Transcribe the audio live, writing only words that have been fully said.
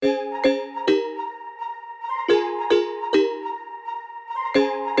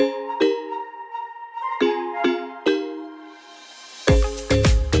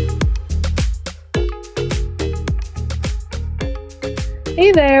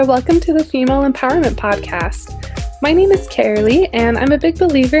there. Welcome to the Female Empowerment Podcast. My name is Carolee, and I'm a big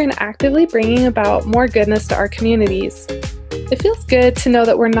believer in actively bringing about more goodness to our communities. It feels good to know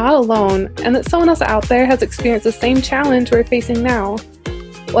that we're not alone and that someone else out there has experienced the same challenge we're facing now.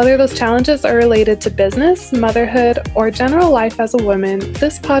 Whether those challenges are related to business, motherhood, or general life as a woman,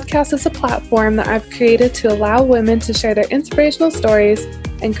 this podcast is a platform that I've created to allow women to share their inspirational stories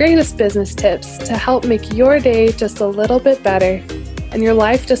and greatest business tips to help make your day just a little bit better and your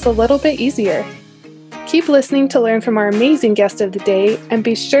life just a little bit easier. Keep listening to learn from our amazing guest of the day, and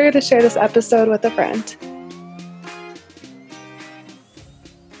be sure to share this episode with a friend.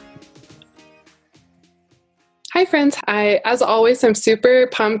 Hi friends, as always, I'm super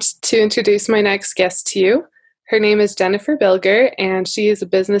pumped to introduce my next guest to you. Her name is Jennifer Bilger, and she is a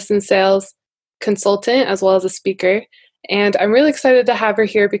business and sales consultant as well as a speaker. And I'm really excited to have her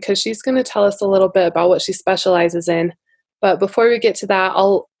here because she's going to tell us a little bit about what she specializes in. But before we get to that,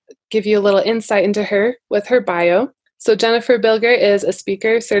 I'll give you a little insight into her with her bio. So Jennifer Bilger is a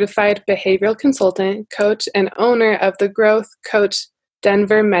speaker, certified behavioral consultant, coach, and owner of the Growth Coach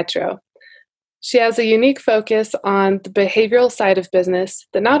Denver Metro. She has a unique focus on the behavioral side of business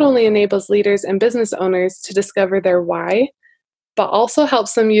that not only enables leaders and business owners to discover their why, but also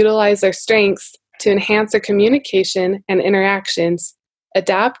helps them utilize their strengths to enhance their communication and interactions,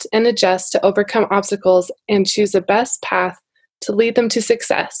 adapt and adjust to overcome obstacles, and choose the best path to lead them to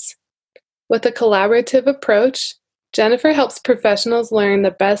success. With a collaborative approach, Jennifer helps professionals learn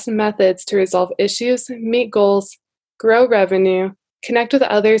the best methods to resolve issues, meet goals, grow revenue, connect with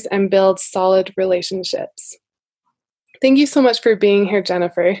others, and build solid relationships. Thank you so much for being here,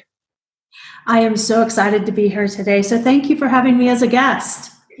 Jennifer. I am so excited to be here today. So thank you for having me as a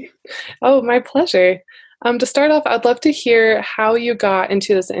guest. Oh, my pleasure. To start off, I'd love to hear how you got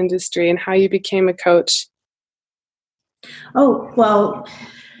into this industry and how you became a coach. Oh, well,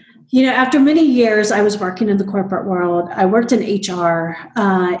 after many years, I was working in the corporate world. I worked in HR,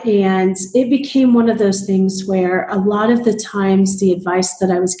 and it became one of those things where a lot of the times the advice that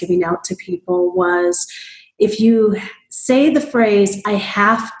I was giving out to people was, if you say the phrase, I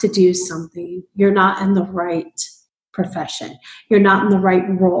have to do something, you're not in the right profession. You're not in the right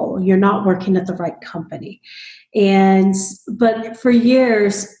role. You're not working at the right company. But for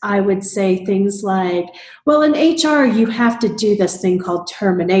years, I would say things like, well, in HR, you have to do this thing called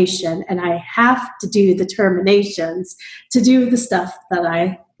termination, and I have to do the terminations to do the stuff that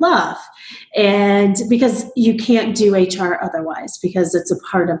I love. And because you can't do HR otherwise, because it's a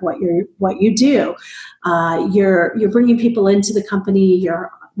part of what you do. You're bringing people into the company,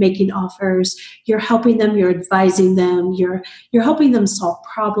 you're making offers, you're helping them, you're advising them, you're helping them solve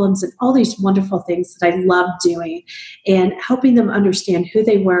problems and all these wonderful things that I love doing, and helping them understand who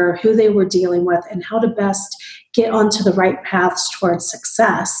they were dealing with, and how to best get onto the right paths towards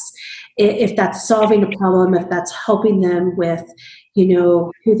success. If that's solving a problem, if that's helping them with,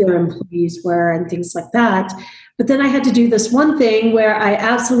 who their employees were and things like that. But then I had to do this one thing where I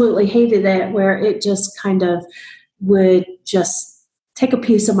absolutely hated it, where it just kind of would just take a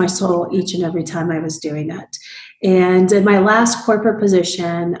piece of my soul each and every time I was doing it. And in my last corporate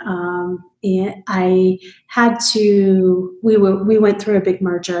position, I had to, we went through a big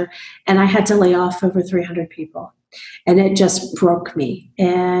merger, and I had to lay off over 300 people. And it just broke me.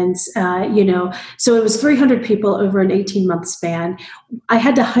 And, so it was 300 people over an 18-month span. I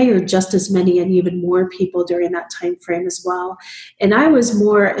had to hire just as many and even more people during that time frame as well. And I was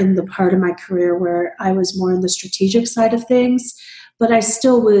more in the part of my career where I was more in the strategic side of things, but I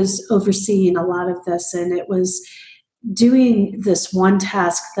still was overseeing a lot of this, and it was doing this one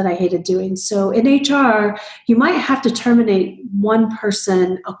task that I hated doing. So in HR, you might have to terminate one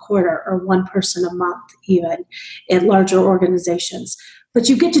person a quarter or one person a month, even in larger organizations. But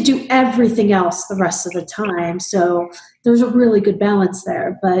you get to do everything else the rest of the time. So there's a really good balance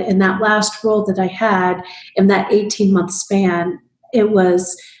there. But in that last role that I had, in that 18-month span,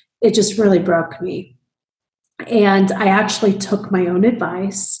 it just really broke me. And I actually took my own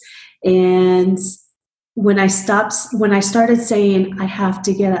advice, and when I started saying, I have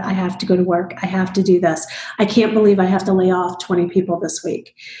to go to work, I have to do this, I can't believe I have to lay off 20 people this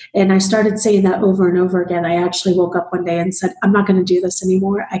week. And I started saying that over and over again. I actually woke up one day and said, I'm not going to do this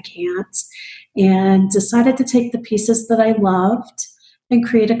anymore. I can't. And decided to take the pieces that I loved and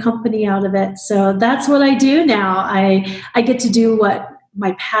create a company out of it. So that's what I do now. I get to do what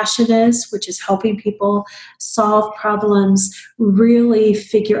my passion is, which is helping people solve problems, really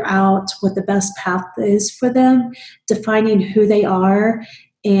figure out what the best path is for them, defining who they are,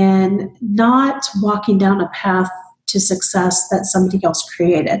 and not walking down a path to success that somebody else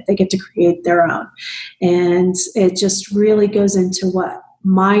created. They get to create their own. And it just really goes into what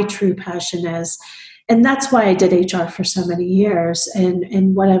my true passion is. And that's why I did HR for so many years.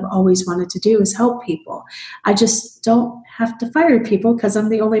 And what I've always wanted to do is help people. I just don't have to fire people because I'm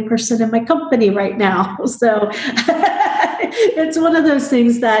the only person in my company right now. So it's one of those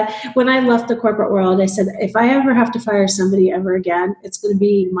things that when I left the corporate world, I said, if I ever have to fire somebody ever again, it's going to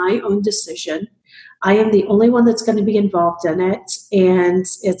be my own decision. I am the only one that's going to be involved in it. And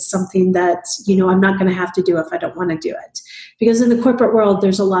it's something that, I'm not going to have to do if I don't want to do it. Because in the corporate world,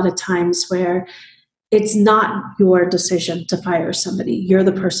 there's a lot of times where it's not your decision to fire somebody. You're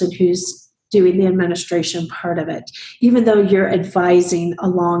the person who's doing the administration part of it, even though you're advising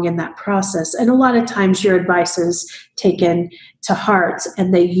along in that process. And a lot of times your advice is taken to heart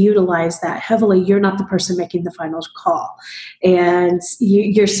and they utilize that heavily. You're not the person making the final call. And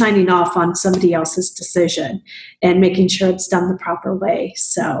you're signing off on somebody else's decision and making sure it's done the proper way.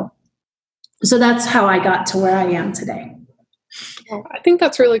 So that's how I got to where I am today. I think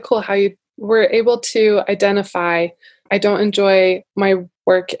that's really cool how you were able to identify, I don't enjoy my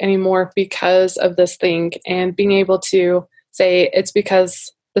work anymore because of this thing, and being able to say it's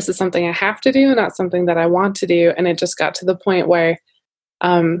because this is something I have to do, not something that I want to do. And it just got to the point where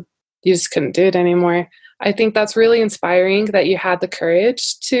you just couldn't do it anymore. I think that's really inspiring that you had the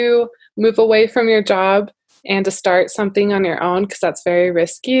courage to move away from your job and to start something on your own, because that's very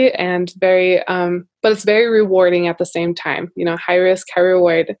risky and very, but it's very rewarding at the same time, high risk, high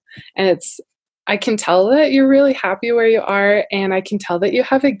reward. And I can tell that you're really happy where you are. And I can tell that you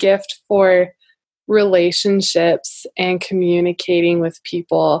have a gift for relationships and communicating with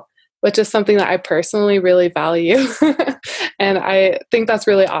people, which is something that I personally really value. And I think that's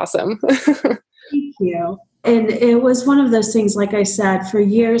really awesome. Thank you. And it was one of those things, like I said, for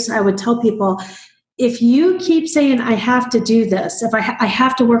years, I would tell people, if you keep saying, I have to do this, if I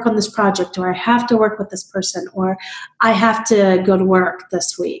have to work on this project, or I have to work with this person, or I have to go to work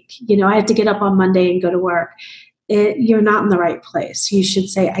this week, I have to get up on Monday and go to work, you're not in the right place. You should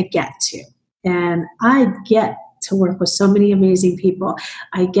say, I get to. And I get to work with so many amazing people.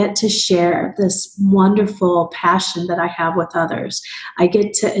 I get to share this wonderful passion that I have with others. I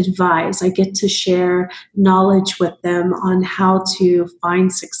get to advise. I get to share knowledge with them on how to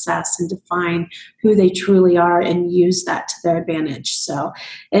find success and define who they truly are and use that to their advantage. So,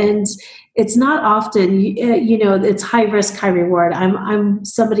 and it's not often, it's high risk, high reward. I'm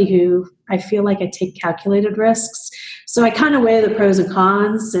somebody who I feel like I take calculated risks. So I kind of weigh the pros and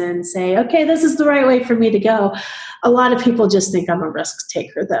cons and say, okay, this is the right way for me to go. A lot of people just think I'm a risk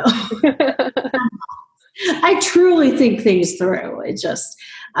taker, though. I truly think things through. It just,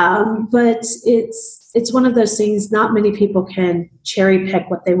 but it's one of those things. Not many people can cherry pick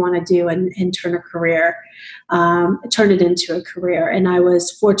what they want to do and turn it into a career. And I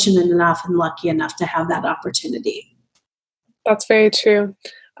was fortunate enough and lucky enough to have that opportunity. That's very true.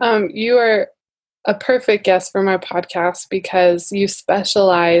 You are a perfect guest for my podcast because you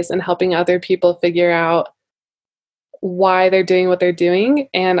specialize in helping other people figure out why they're doing what they're doing.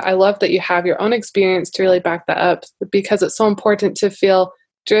 And I love that you have your own experience to really back that up, because it's so important to feel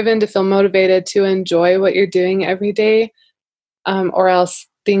driven, to feel motivated, to enjoy what you're doing every day, or else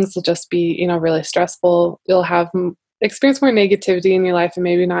things will just be, really stressful. You'll have experience more negativity in your life and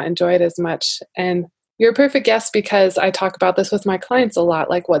maybe not enjoy it as much. And you're a perfect guest because I talk about this with my clients a lot.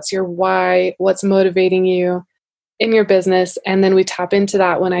 Like, what's your why? What's motivating you in your business? And then we tap into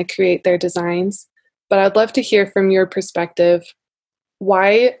that when I create their designs. But I'd love to hear from your perspective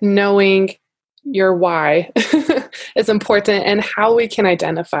why knowing your why is important and how we can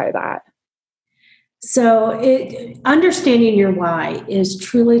identify that. So understanding your why is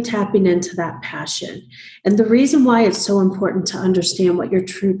truly tapping into that passion. And the reason why it's so important to understand what your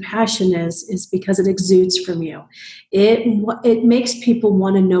true passion is because it exudes from you. It makes people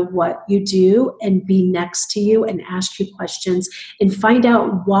want to know what you do and be next to you and ask you questions and find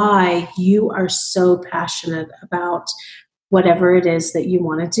out why you are so passionate about whatever it is that you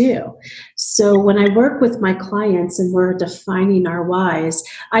want to do. So when I work with my clients and we're defining our whys,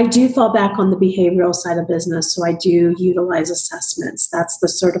 I do fall back on the behavioral side of business. So I do utilize assessments. That's the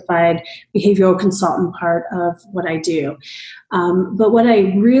certified behavioral consultant part of what I do. But what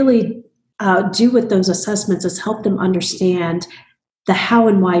I really do with those assessments is help them understand the how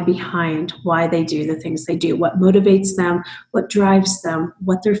and why behind why they do the things they do, what motivates them, what drives them,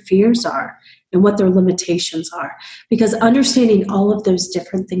 what their fears are, and what their limitations are. Because understanding all of those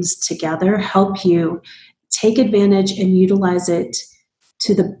different things together help you take advantage and utilize it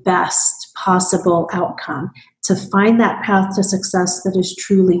to the best possible outcome, to find that path to success that is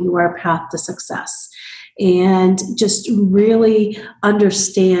truly your path to success. and just really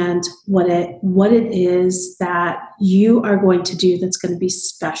understand what it is that you are going to do that's going to be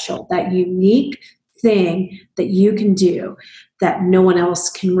special, that unique thing that you can do that no one else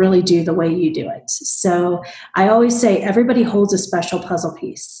can really do the way you do it. So I always say everybody holds a special puzzle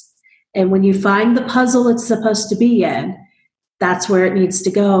piece. And when you find the puzzle it's supposed to be in, that's where it needs to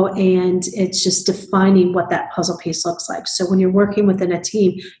go. And it's just defining what that puzzle piece looks like. So when you're working within a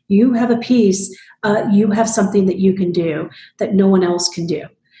team, you have a piece, you have something that you can do that no one else can do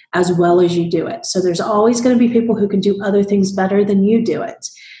as well as you do it. So there's always going to be people who can do other things better than you do it.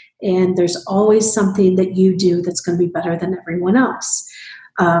 And there's always something that you do that's going to be better than everyone else.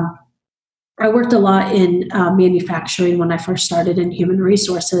 I worked a lot in manufacturing when I first started in human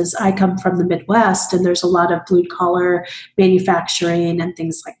resources. I come from the Midwest, and there's a lot of blue-collar manufacturing and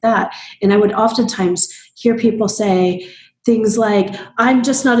things like that. And I would oftentimes hear people say things like, I'm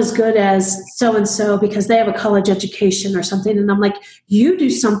just not as good as so-and-so because they have a college education or something. And I'm like, you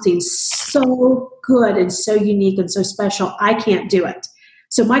do something so good and so unique and so special, I can't do it.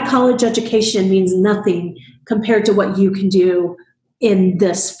 So my college education means nothing compared to what you can do in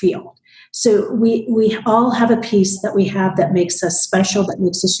this field. So we all have a piece that we have that makes us special, that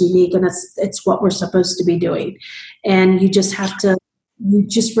makes us unique, and it's what we're supposed to be doing. And you just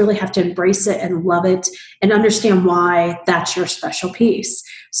really have to embrace it and love it and understand why that's your special piece.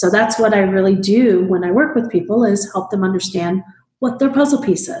 So that's what I really do when I work with people, is help them understand what their puzzle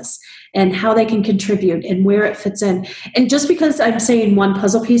piece is and how they can contribute and where it fits in. And just because I'm saying one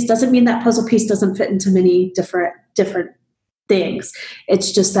puzzle piece doesn't mean that puzzle piece doesn't fit into many different things.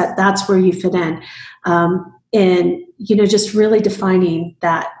 It's just that that's where you fit in. And, just really defining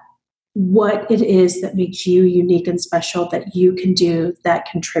that what it is that makes you unique and special that you can do that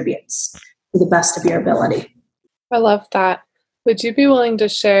contributes to the best of your ability. I love that. Would you be willing to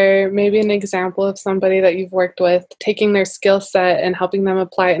share maybe an example of somebody that you've worked with, taking their skill set and helping them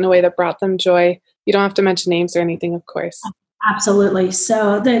apply it in a way that brought them joy? You don't have to mention names or anything, of course. Absolutely.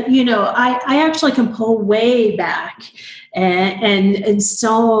 So I actually can pull way back and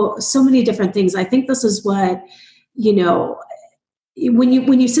so many different things. I think this is what, when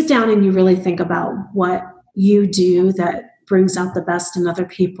you sit down and you really think about what you do that brings out the best in other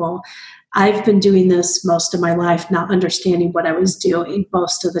people. I've been doing this most of my life, not understanding what I was doing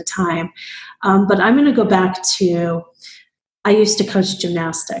most of the time. But I'm going to go back to, I used to coach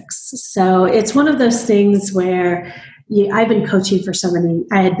gymnastics. So it's one of those things where I had been coaching for so many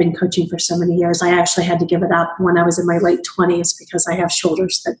years. I actually had to give it up when I was in my late 20s because I have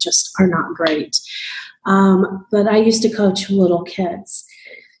shoulders that just are not great. But I used to coach little kids.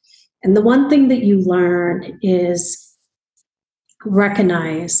 And the one thing that you learn is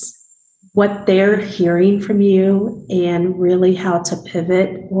recognize what they're hearing from you and really how to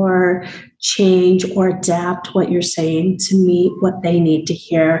pivot or change or adapt what you're saying to meet what they need to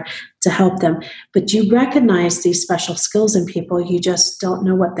hear to help them. But you recognize these special skills in people. You just don't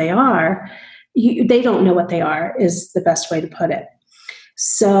know what they are. They don't know what they are is the best way to put it.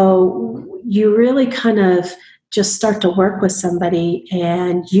 So you really kind of just start to work with somebody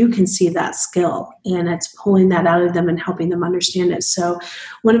and you can see that skill and it's pulling that out of them and helping them understand it. So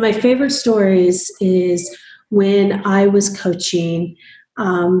one of my favorite stories is when I was coaching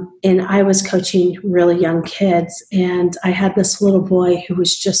and I was coaching really young kids, and I had this little boy who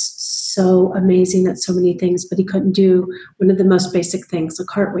was just so amazing at so many things, but he couldn't do one of the most basic things, a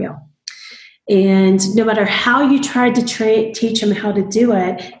cartwheel. And no matter how you tried to teach him how to do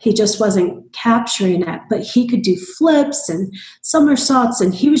it, he just wasn't capturing it. But he could do flips and somersaults,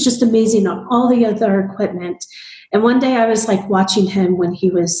 and he was just amazing on all the other equipment. And one day I was like watching him when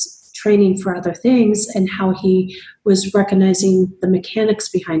he was training for other things and how he was recognizing the mechanics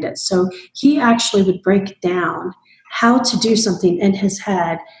behind it. So he actually would break down how to do something in his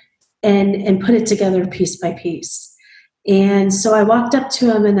head and put it together piece by piece. And so I walked up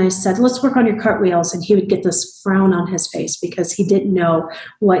to him and I said, let's work on your cartwheels. And he would get this frown on his face because he didn't know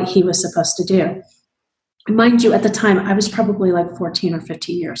what he was supposed to do. Mind you, at the time, I was probably like 14 or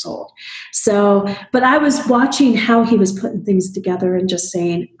 15 years old. But I was watching how he was putting things together and just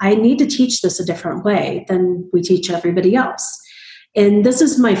saying, I need to teach this a different way than we teach everybody else. And this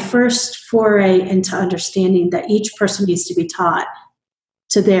is my first foray into understanding that each person needs to be taught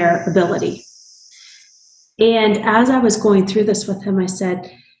to their ability. And as I was going through this with him, I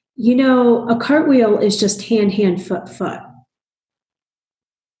said, a cartwheel is just hand, foot, foot.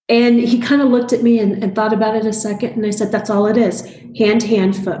 And he kind of looked at me and thought about it a second. And I said, that's all it is.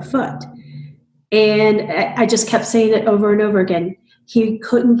 Hand, foot, foot. And I just kept saying it over and over again. He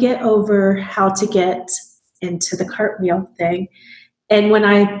couldn't get over how to get into the cartwheel thing. And when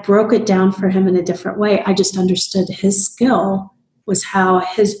I broke it down for him in a different way, I just understood his skill was how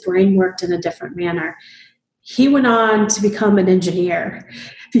his brain worked in a different manner. He went on to become an engineer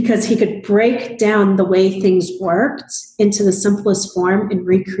because he could break down the way things worked into the simplest form and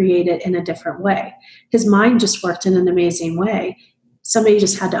recreate it in a different way. His mind just worked in an amazing way. Somebody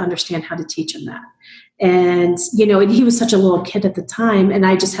just had to understand how to teach him that. And, and he was such a little kid at the time, and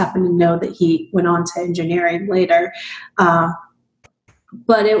I just happened to know that he went on to engineering later.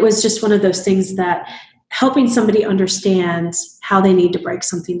 But it was just one of those things that helping somebody understand how they need to break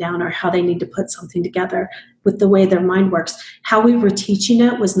something down or how they need to put something together with the way their mind works. How we were teaching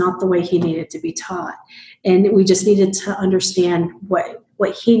it was not the way he needed to be taught. And we just needed to understand what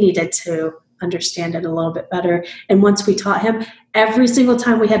he needed to understand it a little bit better. And once we taught him, every single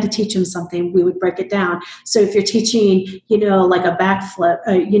time we had to teach him something, we would break it down. So if you're teaching, like a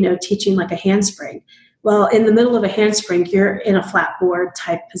backflip, teaching like a handspring, well, in the middle of a handspring, you're in a flat board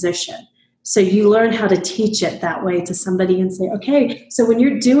type position. So you learn how to teach it that way to somebody and say, okay, so when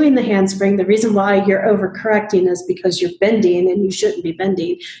you're doing the handspring, the reason why you're overcorrecting is because you're bending and you shouldn't be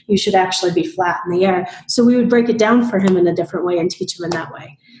bending. You should actually be flat in the air. So we would break it down for him in a different way and teach him in that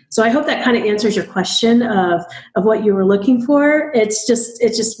way. So I hope that kind of answers your question of what you were looking for. It's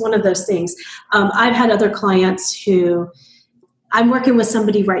just one of those things. I've had other clients who, I'm working with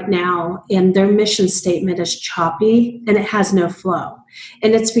somebody right now and their mission statement is choppy and it has no flow.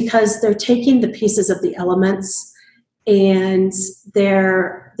 And it's because they're taking the pieces of the elements and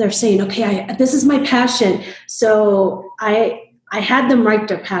they're saying, okay, this is my passion. So I had them write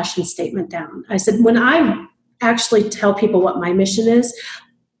their passion statement down. I said, when I actually tell people what my mission is,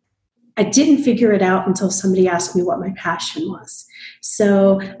 I didn't figure it out until somebody asked me what my passion was.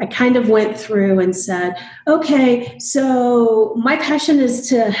 So I kind of went through and said, okay, so my passion is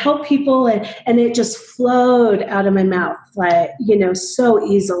to help people, and it just flowed out of my mouth, like, so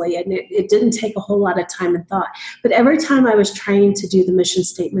easily. And it didn't take a whole lot of time and thought. But every time I was trying to do the mission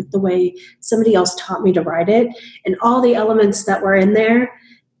statement the way somebody else taught me to write it, and all the elements that were in there,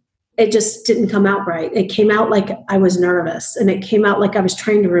 it just didn't come out right. It came out like I was nervous, and it came out like I was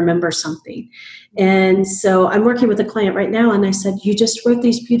trying to remember something. And so I'm working with a client right now, and I said, you just wrote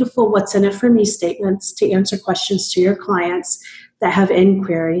these beautiful what's in it for me statements to answer questions to your clients that have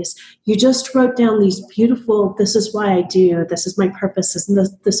inquiries. You just wrote down these beautiful, this is why I do, this is my purpose, and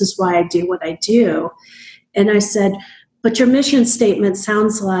this is why I do what I do. And I said, but your mission statement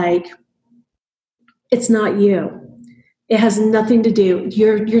sounds like it's not you. It has nothing to do.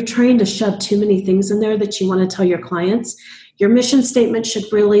 You're trying to shove too many things in there that you want to tell your clients. Your mission statement should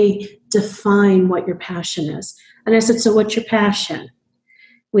really define what your passion is. And I said, so what's your passion?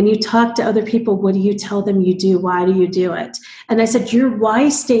 When you talk to other people, what do you tell them you do? Why do you do it? And I said, your why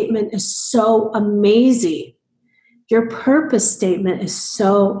statement is so amazing. Your purpose statement is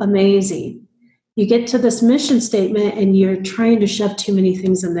so amazing. You get to this mission statement and you're trying to shove too many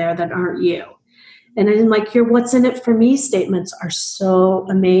things in there that aren't you. And I'm like, your what's in it for me statements are so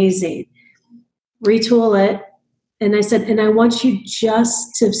amazing. Retool it. And I said, and I want you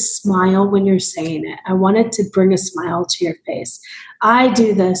just to smile when you're saying it. I want it to bring a smile to your face. I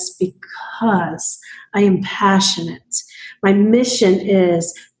do this because I am passionate. My mission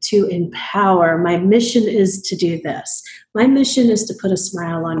is to empower. My mission is to do this. My mission is to put a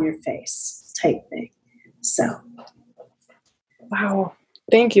smile on your face type thing. So. Wow.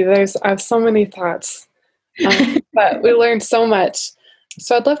 Thank you. I have so many thoughts, but we learned so much.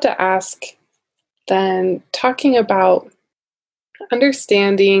 So I'd love to ask then, talking about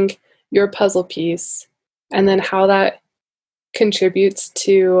understanding your puzzle piece and then how that contributes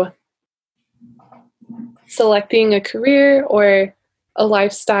to selecting a career or a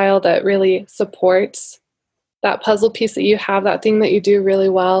lifestyle that really supports that puzzle piece that you have, that thing that you do really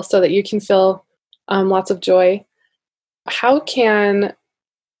well so that you can feel lots of joy. How can,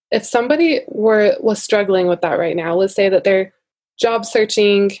 if somebody was struggling with that right now, let's say that they're job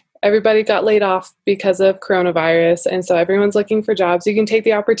searching, everybody got laid off because of coronavirus, and so everyone's looking for jobs, you can take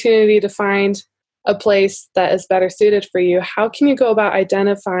the opportunity to find a place that is better suited for you. How can you go about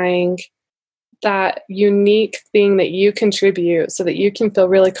identifying that unique thing that you contribute so that you can feel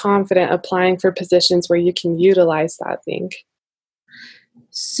really confident applying for positions where you can utilize that thing?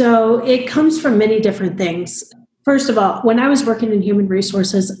 So it comes from many different things. First of all, when I was working in human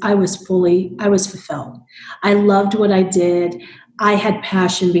resources, I was fulfilled. I loved what I did. I had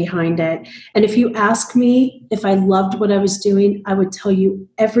passion behind it. And if you ask me if I loved what I was doing, I would tell you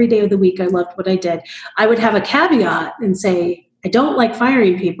every day of the week I loved what I did. I would have a caveat and say, I don't like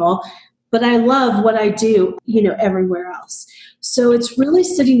firing people, but I love what I do, everywhere else. So it's really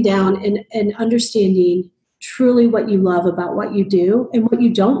sitting down and understanding truly what you love about what you do and what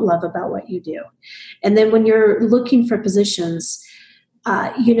you don't love about what you do. And then when you're looking for positions,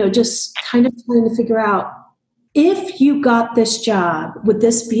 just kind of trying to figure out, if you got this job, would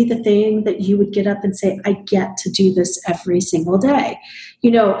this be the thing that you would get up and say, I get to do this every single day?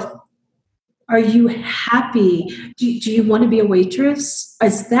 Are you happy? Do you want to be a waitress?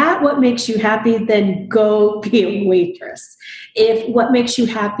 Is that what makes you happy? Then go be a waitress. If what makes you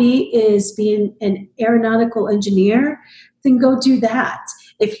happy is being an aeronautical engineer, then go do that.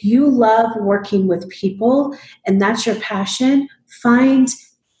 If you love working with people and that's your passion, find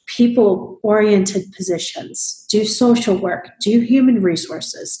people-oriented positions, do social work, do human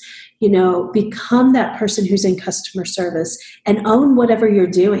resources, become that person who's in customer service and own whatever you're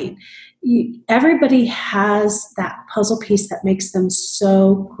doing. Everybody has that puzzle piece that makes them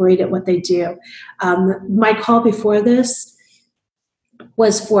so great at what they do. My call before this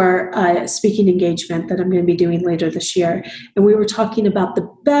was for a speaking engagement that I'm going to be doing later this year. And we were talking about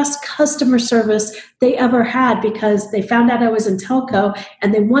the best customer service they ever had, because they found out I was in telco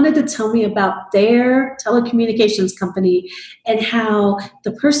and they wanted to tell me about their telecommunications company and how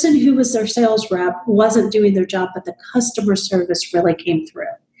the person who was their sales rep wasn't doing their job, but the customer service really came through.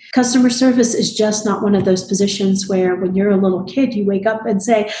 Customer service is just not one of those positions where when you're a little kid, you wake up and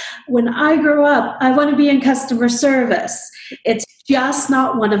say, when I grow up, I want to be in customer service. It's just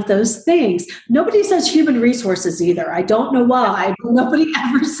not one of those things. Nobody says human resources either. I don't know why. Nobody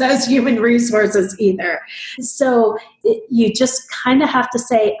ever says human resources either. So you just kind of have to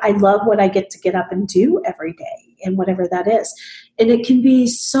say, I love what I get to get up and do every day, and whatever that is. And it can be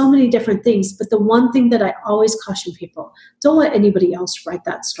so many different things. But the one thing that I always caution people, don't let anybody else write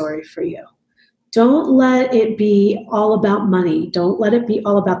that story for you. Don't let it be all about money. Don't let it be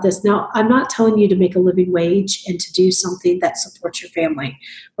all about this. Now, I'm not telling you to make a living wage and to do something that supports your family.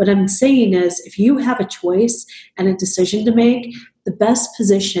 What I'm saying is, if you have a choice and a decision to make, the best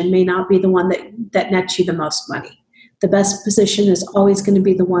position may not be the one that nets you the most money. The best position is always going to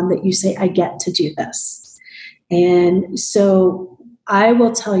be the one that you say, I get to do this. And so I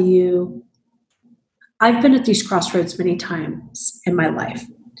will tell you, I've been at these crossroads many times in my life.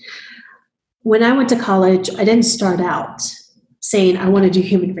 When I went to college, I didn't start out saying I want to do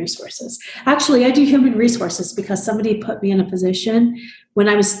human resources. Actually, I do human resources because somebody put me in a position when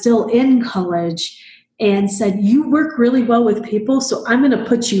I was still in college and said, you work really well with people, so I'm going to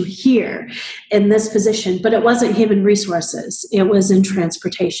put you here in this position. But it wasn't human resources. It was in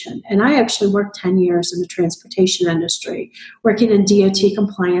transportation. And I actually worked 10 years in the transportation industry, working in DOT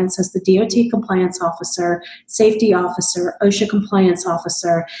compliance as the DOT compliance officer, safety officer, OSHA compliance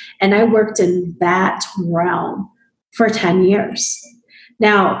officer. And I worked in that realm for 10 years.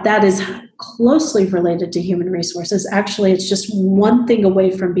 Now, that is closely related to human resources. Actually, it's just one thing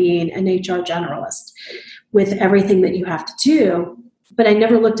away from being an HR generalist with everything that you have to do. But I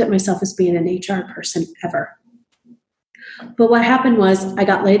never looked at myself as being an HR person ever. But what happened was I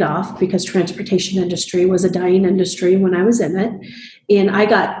got laid off because transportation industry was a dying industry when I was in it. And I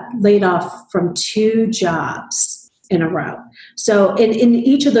got laid off from 2 jobs in a row. So in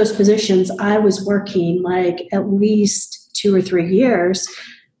each of those positions, I was working like at least 2 or 3 years,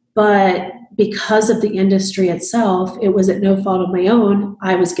 but because of the industry itself, it was at no fault of my own.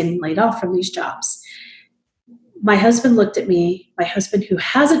 I was getting laid off from these jobs. My husband looked at me, my husband who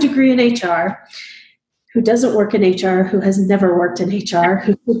has a degree in HR, who doesn't work in HR, who has never worked in HR,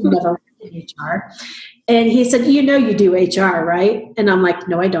 who could never work in HR. And he said, you know, you do HR, right? And I'm like,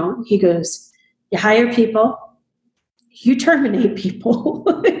 no, I don't. He goes, you hire people, you terminate people.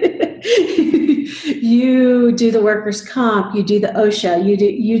 You do the workers' comp, you do the OSHA,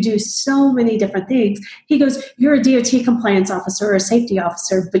 you do so many different things. He goes, you're a DOT compliance officer or a safety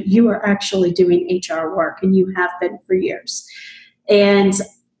officer, but you are actually doing HR work, and you have been for years. And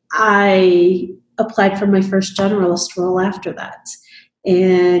I applied for my first generalist role after that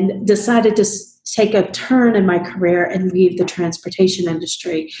and decided to take a turn in my career and leave the transportation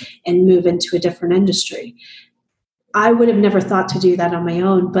industry and move into a different industry. I would have never thought to do that on my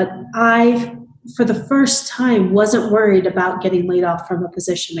own, but I, for the first time, wasn't worried about getting laid off from a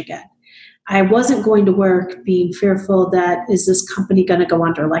position again. I wasn't going to work being fearful that, is this company going to go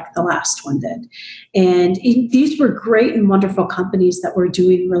under like the last one did? And these were great and wonderful companies that were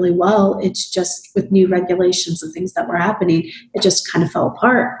doing really well. It's just with new regulations and things that were happening, it just kind of fell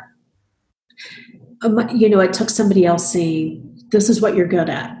apart. It took somebody else saying, this is what you're good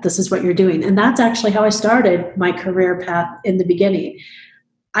at. This is what you're doing. And that's actually how I started my career path in the beginning.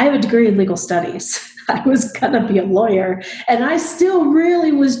 I have a degree in legal studies. I was going to be a lawyer. And I still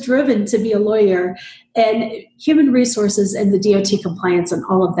really was driven to be a lawyer. And human resources and the DOT compliance and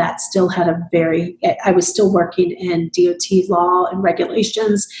all of that still had I was still working in DOT law and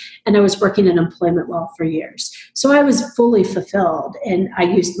regulations, and I was working in employment law for years. So I was fully fulfilled, and I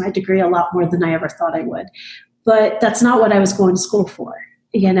used my degree a lot more than I ever thought I would. But that's not what I was going to school for.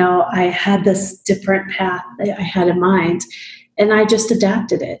 I had this different path that I had in mind, and I just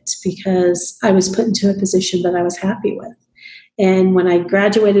adapted it because I was put into a position that I was happy with. And when I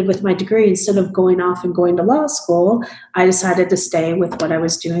graduated with my degree, instead of going off and going to law school, I decided to stay with what I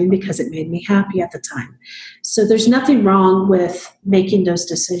was doing because it made me happy at the time. So there's nothing wrong with making those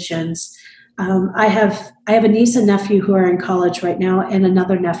decisions. I have a niece and nephew who are in college right now, and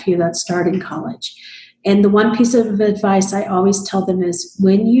another nephew that's starting college. And the one piece of advice I always tell them is,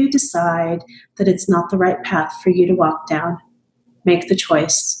 when you decide that it's not the right path for you to walk down, make the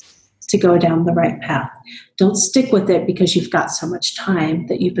choice to go down the right path. Don't stick with it because you've got so much time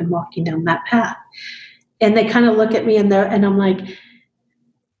that you've been walking down that path. And they kind of look at me and I'm like,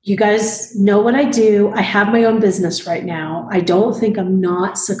 you guys know what I do. I have my own business right now. I don't think I'm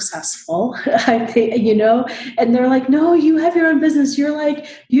not successful. I think, and they're like, no, you have your own business. You're like,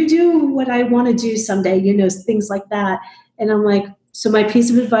 you do what I want to do someday, things like that. And I'm like, so my piece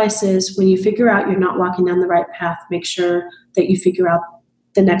of advice is, when you figure out you're not walking down the right path, make sure that you figure out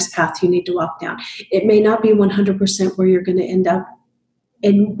the next path you need to walk down. It may not be 100% where you're going to end up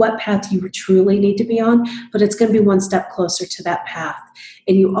and what path you truly need to be on, but it's going to be one step closer to that path.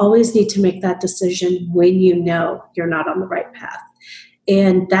 And you always need to make that decision when you know you're not on the right path.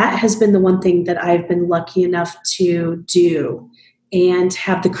 And that has been the one thing that I've been lucky enough to do and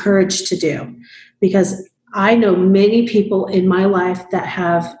have the courage to do, because I know many people in my life that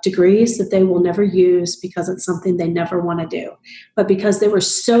have degrees that they will never use because it's something they never want to do. But because they were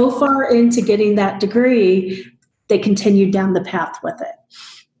so far into getting that degree, they continued down the path with it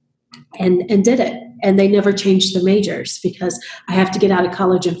and did it. And they never changed their majors, because I have to get out of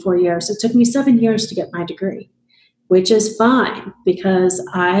college in 4 years. It took me 7 years to get my degree, which is fine, because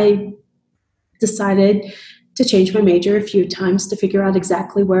I decided to change my major a few times to figure out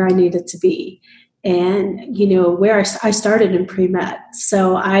exactly where I needed to be. And, where I started in pre-med.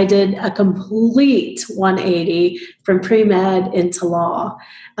 So I did a complete 180 from pre-med into law.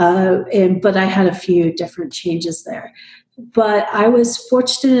 But I had a few different changes there. But I was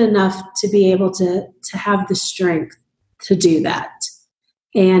fortunate enough to be able to have the strength to do that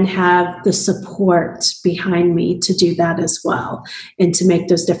and have the support behind me to do that as well, and to make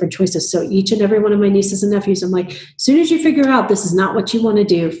those different choices. So each and every one of my nieces and nephews, I'm like, as soon as you figure out this is not what you want to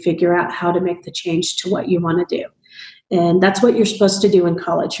do, figure out how to make the change to what you want to do. And that's what you're supposed to do in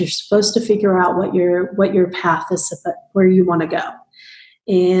college. You're supposed to figure out what your path is, where you want to go.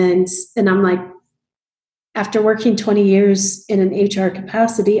 And I'm like, after working 20 years in an HR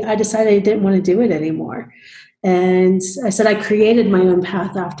capacity, I decided I didn't want to do it anymore. And I said, I created my own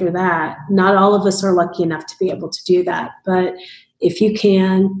path after that. Not all of us are lucky enough to be able to do that. But if you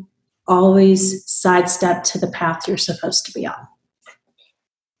can, always sidestep to the path you're supposed to be on.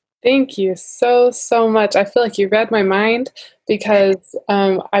 Thank you so, so much. I feel like you read my mind, because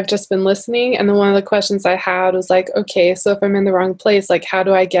I've just been listening. And then one of the questions I had was like, okay, so if I'm in the wrong place, like, how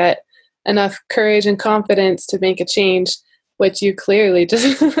do I get enough courage and confidence to make a change? Which you clearly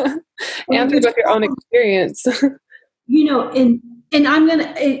just answered with your own experience. And I'm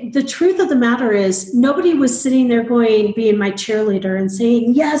the truth of the matter is, nobody was sitting there being my cheerleader and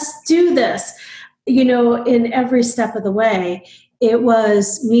saying, yes, do this, in every step of the way. It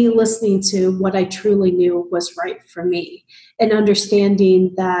was me listening to what I truly knew was right for me, and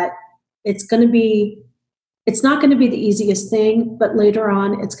understanding that it's not going to be the easiest thing, but later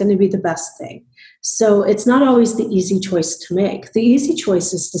on, it's going to be the best thing. So it's not always the easy choice to make. The easy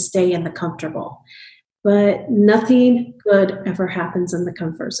choice is to stay in the comfortable, but nothing good ever happens in the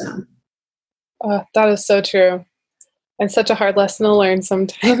comfort zone. That is so true. And such a hard lesson to learn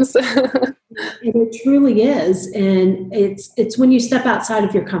sometimes. It truly is. And it's when you step outside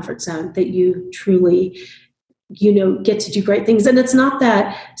of your comfort zone that you truly, get to do great things. And it's not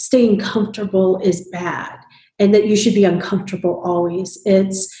that staying comfortable is bad and that you should be uncomfortable always.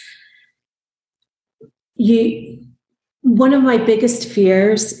 One of my biggest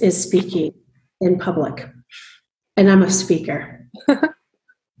fears is speaking in public, and I'm a speaker.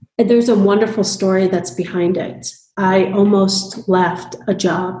 And there's a wonderful story that's behind it. I almost left a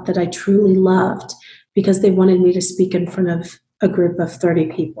job that I truly loved because they wanted me to speak in front of a group of 30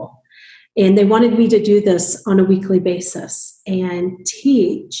 people. And they wanted me to do this on a weekly basis and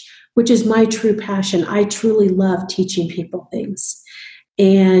teach, which is my true passion. I truly love teaching people things.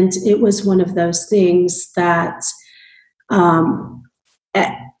 And it was one of those things that um,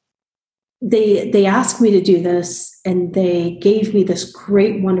 they asked me to do this, and they gave me this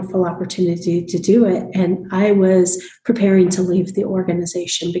great, wonderful opportunity to do it. And I was preparing to leave the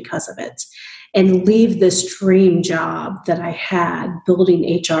organization because of it and leave this dream job that I had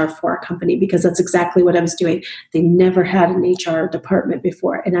building HR for a company, because that's exactly what I was doing. They never had an HR department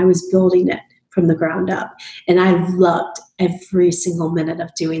before, and I was building it from the ground up. And I loved every single minute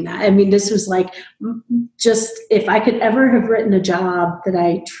of doing that. I mean, this was like, just, if I could ever have written a job that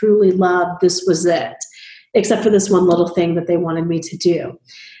I truly loved, this was it, except for this one little thing that they wanted me to do.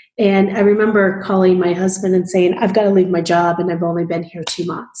 And I remember calling my husband and saying, I've got to leave my job, and I've only been here 2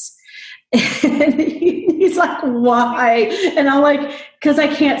 months. And he's like, why? And I'm like, because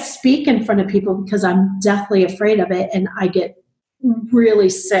I can't speak in front of people, because I'm deathly afraid of it. And I get really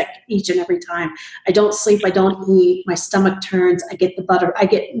sick each and every time. I don't sleep. I don't eat. My stomach turns. I get I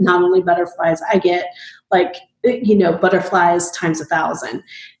get not only butterflies, I get butterflies times 1,000.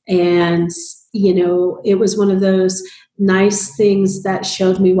 And, it was one of those nice things that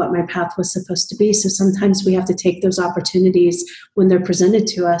showed me what my path was supposed to be. So sometimes we have to take those opportunities when they're presented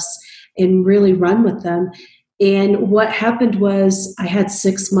to us and really run with them. And what happened was, I had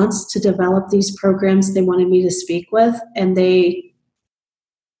 6 months to develop these programs they wanted me to speak with, and they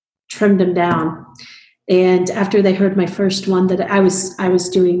trimmed them down. And after they heard my first one, that I was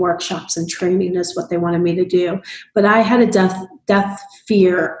doing workshops and training is what they wanted me to do. But I had a death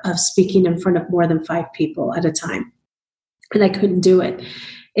fear of speaking in front of more than 5 people at a time, and I couldn't do it.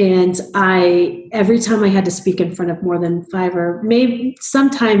 And every time I had to speak in front of more than 5, or maybe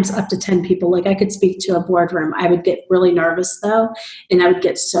sometimes up to 10 people, like I could speak to a boardroom, I would get really nervous though, and I would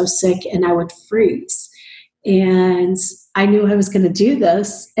get so sick and I would freeze. And I knew I was going to do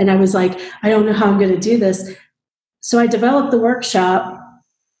this, and I was like, I don't know how I'm going to do this. So I developed the workshop.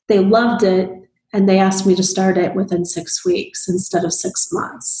 They loved it, and they asked me to start it within 6 weeks instead of 6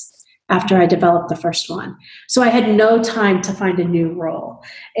 months after I developed the first one. So I had no time to find a new role,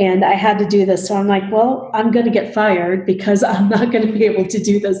 and I had to do this. So I'm like, well, I'm going to get fired because I'm not going to be able to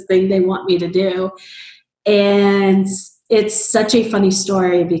do this thing they want me to do. And it's such a funny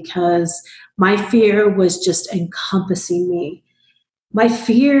story, because my fear was just encompassing me. My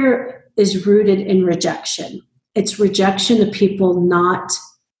fear is rooted in rejection. It's rejection of people not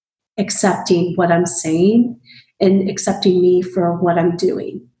accepting what I'm saying and accepting me for what I'm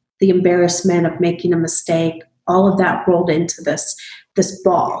doing. The embarrassment of making a mistake, all of that rolled into this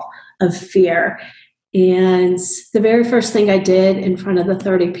ball of fear. And the very first thing I did in front of the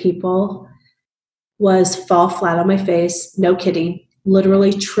 30 people was fall flat on my face. No kidding.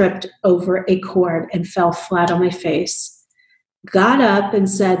 Literally tripped over a cord and fell flat on my face. Got up and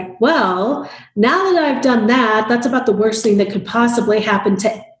said, well, now that I've done that, that's about the worst thing that could possibly happen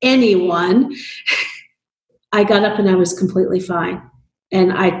to anyone. I got up and I was completely fine.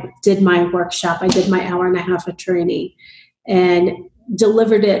 And I did my workshop. I did my 1.5 hours of training and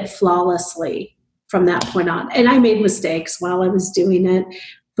delivered it flawlessly from that point on. And I made mistakes while I was doing it,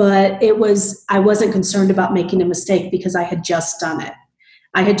 but I wasn't concerned about making a mistake, because I had just done it.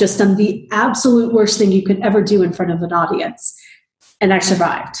 I had just done the absolute worst thing you could ever do in front of an audience. And I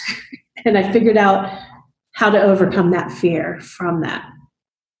survived. And I figured out how to overcome that fear from that.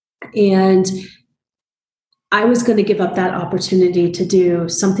 And I was going to give up that opportunity to do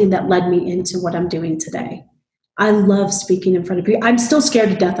something that led me into what I'm doing today. I love speaking in front of people. I'm still scared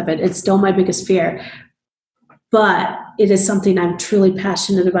to death of it. It's still my biggest fear. But it is something I'm truly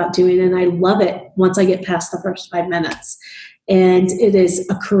passionate about doing, and I love it once I get past the first 5 minutes. And it is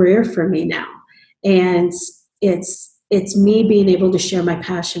a career for me now. And it's me being able to share my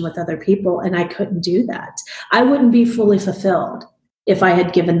passion with other people, and I couldn't do that. I wouldn't be fully fulfilled if I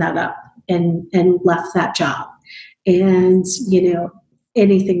had given that up and left that job and,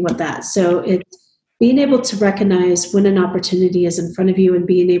 anything with that. So it's being able to recognize when an opportunity is in front of you and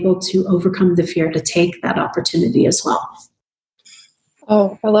being able to overcome the fear to take that opportunity as well.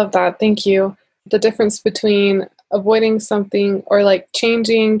 Oh, I love that. Thank you. The difference between avoiding something or like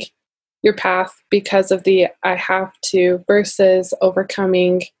changing your path because of the I have to versus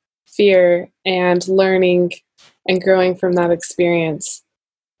overcoming fear and learning and growing from that experience.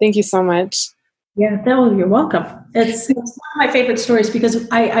 Thank you so much. Yeah, no, you're welcome. It's one of my favorite stories, because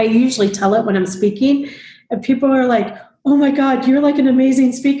I usually tell it when I'm speaking, and people are like, oh my God, you're like an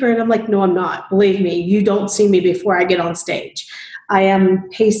amazing speaker. And I'm like, no, I'm not. Believe me, you don't see me before I get on stage. I am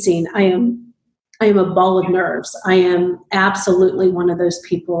pacing. I am a ball of nerves. I am absolutely one of those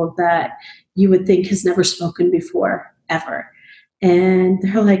people that you would think has never spoken before, ever. And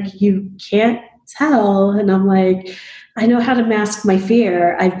they're like, you can't tell. And I'm like, I know how to mask my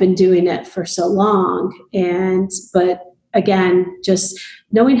fear. I've been doing it for so long. But again, just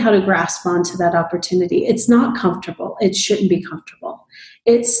knowing how to grasp onto that opportunity. It's not comfortable. It shouldn't be comfortable.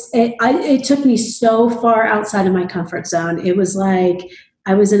 It took me so far outside of my comfort zone. It was like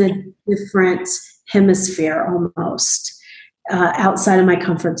I was in a different hemisphere almost, outside of my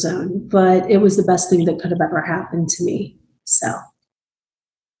comfort zone. But it was the best thing that could have ever happened to me. So.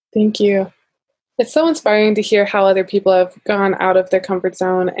 Thank you. It's so inspiring to hear how other people have gone out of their comfort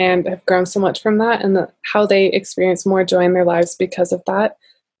zone and have grown so much from that, and how they experience more joy in their lives because of that.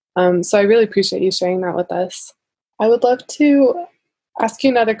 So I really appreciate you sharing that with us. I would love to ask you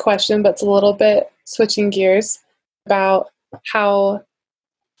another question, but it's a little bit switching gears, about how,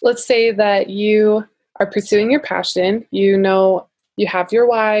 let's say that you are pursuing your passion, you know you have your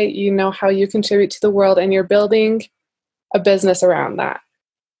why, you know how you contribute to the world, and you're building a business around that.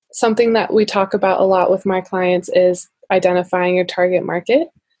 Something that we talk about a lot with my clients is identifying your target market.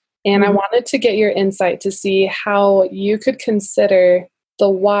 And I wanted to get your insight to see how you could consider the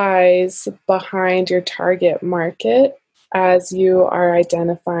whys behind your target market as you are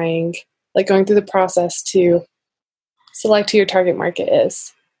identifying, like going through the process to select who your target market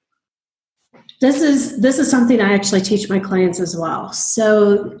is. This is something I actually teach my clients as well.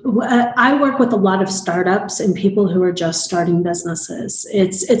 So I work with a lot of startups and people who are just starting businesses.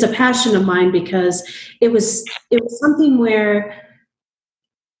 It's a passion of mine because it was something where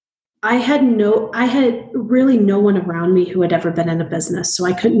I had really no one around me who had ever been in a business. So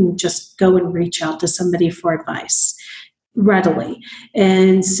I couldn't just go and reach out to somebody for advice readily.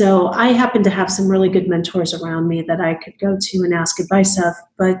 And so I happened to have some really good mentors around me that I could go to and ask advice of,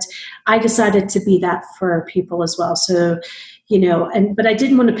 but I decided to be that for people as well. So, but I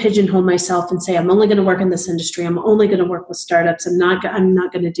didn't want to pigeonhole myself and say, I'm only going to work in this industry. I'm only going to work with startups. I'm not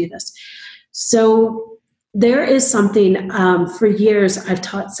going to do this. So there is something, for years, I've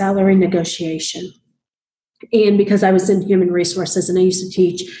taught salary negotiation. And because I was in human resources and I used to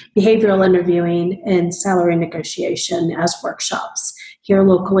teach behavioral interviewing and salary negotiation as workshops here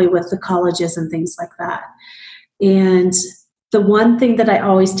locally with the colleges and things like that. And the one thing that I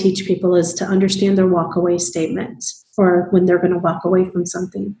always teach people is to understand their walkaway statement, or when they're going to walk away from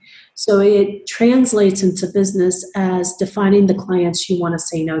something. So it translates into business as defining the clients you want to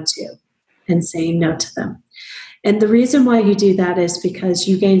say no to and saying no to them. And the reason why you do that is because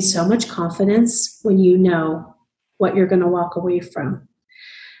you gain so much confidence when you know what you're going to walk away from.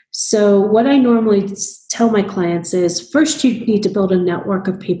 So what I normally tell my clients is, first you need to build a network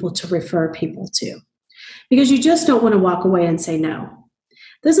of people to refer people to, because you just don't want to walk away and say no.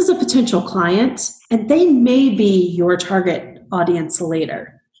 This is a potential client, and they may be your target audience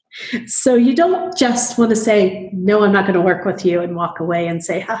later. So you don't just want to say, no, I'm not going to work with you, and walk away and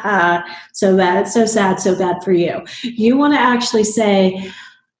say, haha, so bad, so sad, so bad for you. You want to actually say,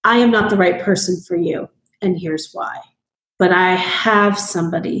 I am not the right person for you, and here's why. But I have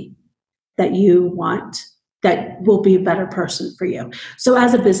somebody that you want that will be a better person for you. So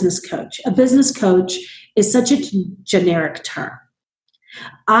as a business coach is such a generic term.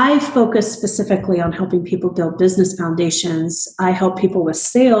 I focus specifically on helping people build business foundations. I help people with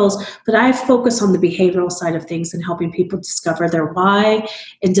sales, but I focus on the behavioral side of things and helping people discover their why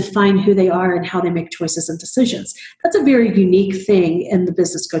and define who they are and how they make choices and decisions. That's a very unique thing in the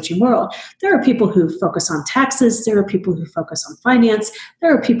business coaching world. There are people who focus on taxes. There are people who focus on finance.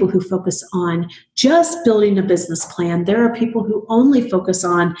 There are people who focus on just building a business plan. There are people who only focus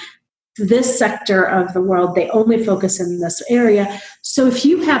on this sector of the world. They only focus in this area. So if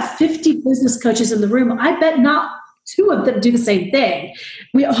you have 50 business coaches in the room, I bet not 2 of them do the same thing.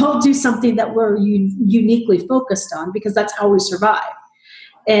 We all do something that we're uniquely focused on, because that's how we survive.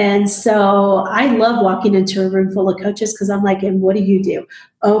 And so I love walking into a room full of coaches, because I'm like, and what do you do?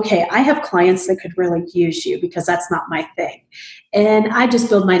 Okay, I have clients that could really use you, because that's not my thing. And I just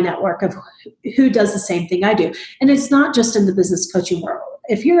build my network of who does the same thing I do. And it's not just in the business coaching world.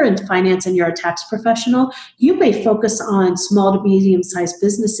 If you're in finance and you're a tax professional, you may focus on small to medium-sized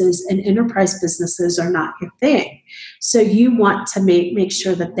businesses, and enterprise businesses are not your thing. So you want to make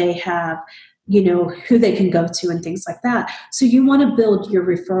sure that they have, who they can go to and things like that. So you want to build your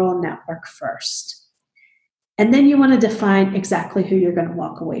referral network first. And then you want to define exactly who you're going to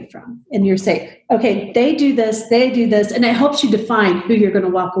walk away from. And you're saying, okay, they do this. And it helps you define who you're going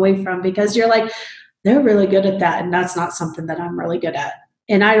to walk away from, because you're like, they're really good at that, and that's not something that I'm really good at.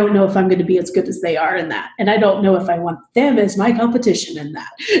 And I don't know if I'm going to be as good as they are in that. And I don't know if I want them as my competition in that.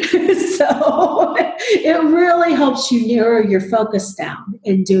 So it really helps you narrow your focus down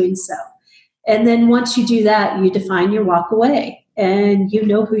in doing so. And then once you do that, you define your walk away. and you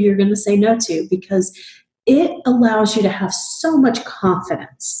know who you're going to say no to, because it allows you to have so much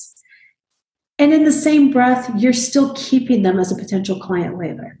confidence. And in the same breath, you're still keeping them as a potential client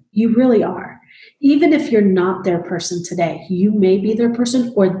later. You really are. Even if you're not their person today, you may be their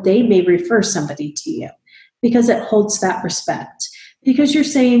person, or they may refer somebody to you, because it holds that respect. Because you're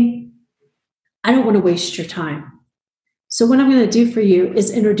saying, I don't want to waste your time. So what I'm going to do for you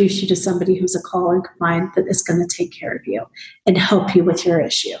is introduce you to somebody who's a calling client that is going to take care of you and help you with your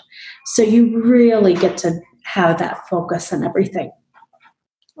issue. So you really get to have that focus and everything.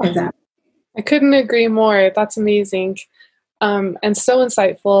 Of that. I couldn't agree more. That's amazing. And so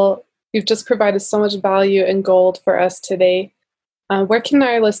insightful. You've just provided so much value and gold for us today. Where can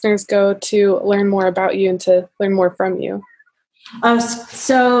our listeners go to learn more about you and to learn more from you?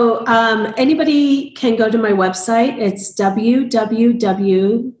 So anybody can go to my website. It's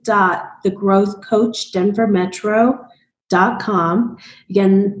www.thegrowthcoachdenvermetro.com.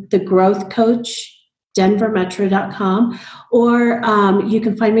 Again, thegrowthcoachdenvermetro.com. Or you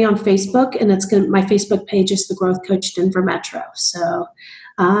can find me on Facebook, and my Facebook page is The Growth Coach Denver Metro. So,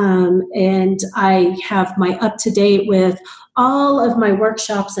 and I have my up-to-date with all of my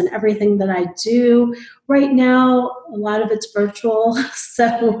workshops and everything that I do. Right now, a lot of it's virtual.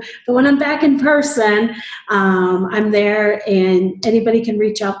 So, but when I'm back in person, I'm there, and anybody can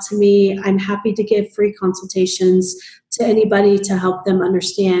reach out to me. I'm happy to give free consultations to anybody to help them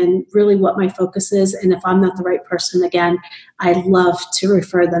understand really what my focus is. And if I'm not the right person, again, I'd love to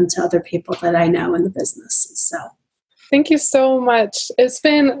refer them to other people that I know in the business. So. Thank you so much. It's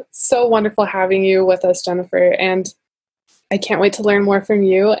been so wonderful having you with us, Jennifer, and I can't wait to learn more from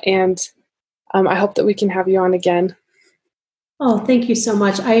you, and I hope that we can have you on again. Oh, thank you so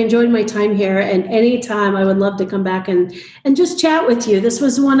much. I enjoyed my time here, and anytime I would love to come back and just chat with you. This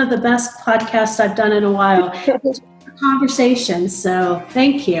was one of the best podcasts I've done in a while. Conversation, so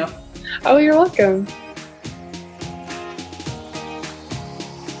thank you. Oh, you're welcome.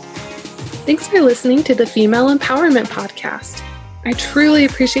 Thanks for listening to the Female Empowerment Podcast. I truly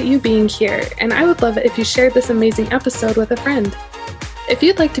appreciate you being here, and I would love it if you shared this amazing episode with a friend. If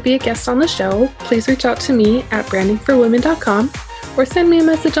you'd like to be a guest on the show, please reach out to me at brandingforwomen.com or send me a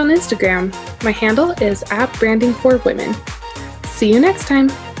message on Instagram. My handle is @brandingforwomen. See you next time.